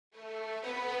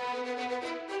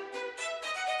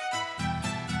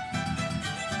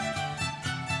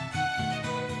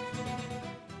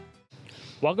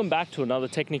Welcome back to another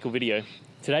technical video.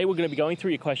 Today we're going to be going through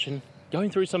your question,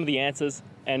 going through some of the answers,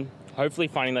 and hopefully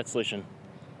finding that solution.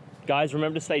 Guys,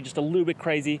 remember to stay just a little bit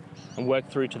crazy and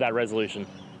work through to that resolution.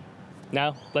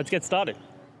 Now, let's get started.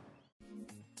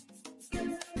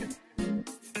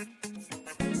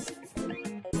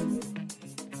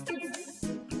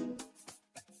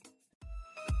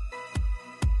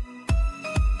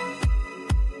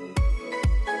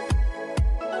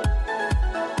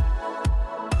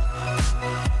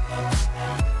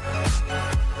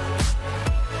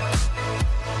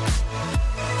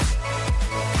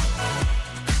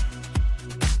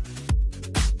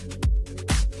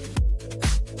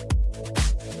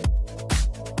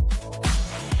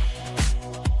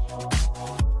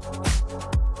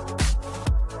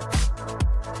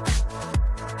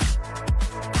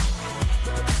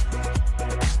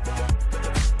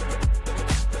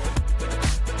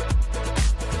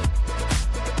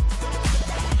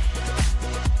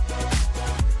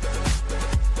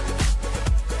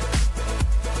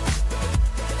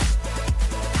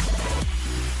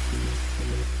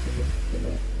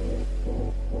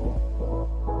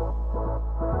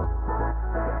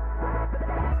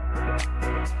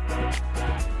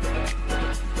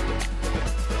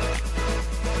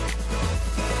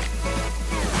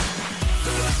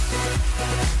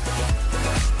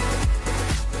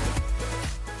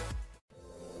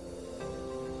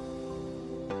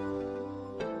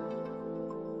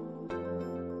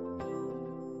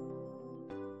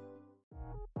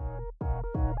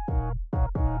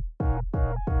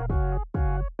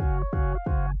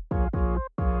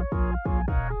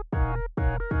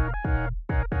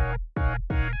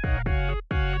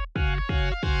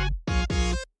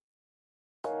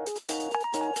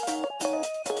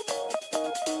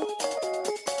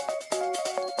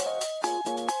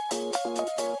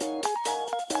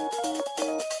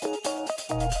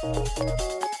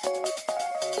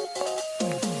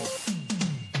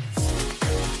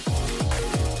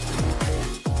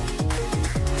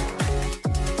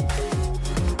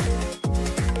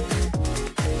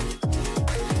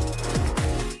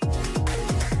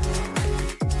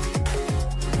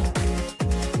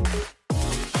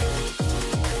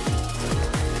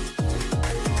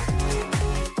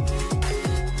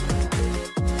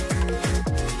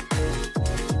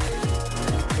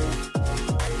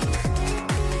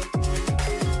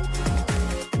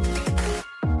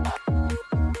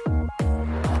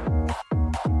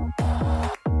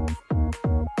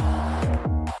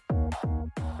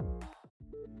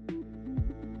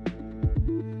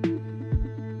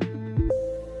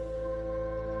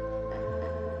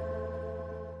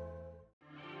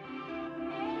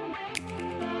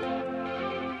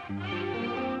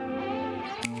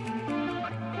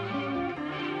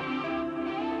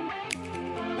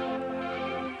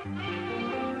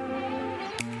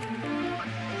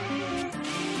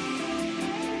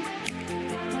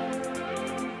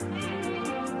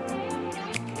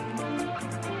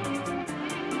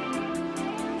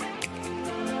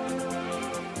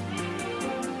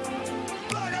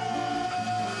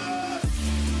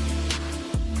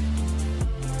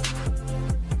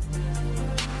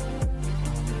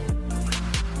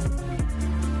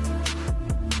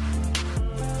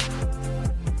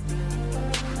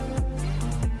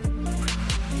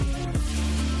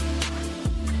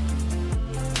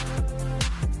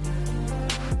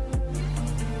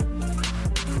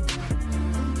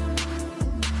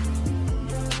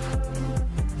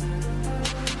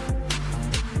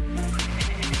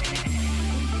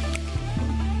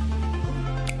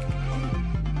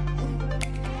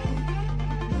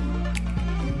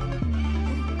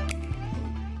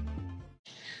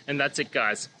 And that's it,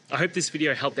 guys. I hope this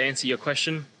video helped answer your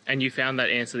question and you found that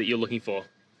answer that you're looking for.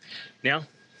 Now,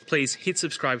 please hit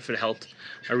subscribe if it helped.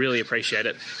 I really appreciate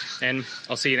it. And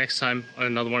I'll see you next time on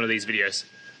another one of these videos.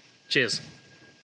 Cheers.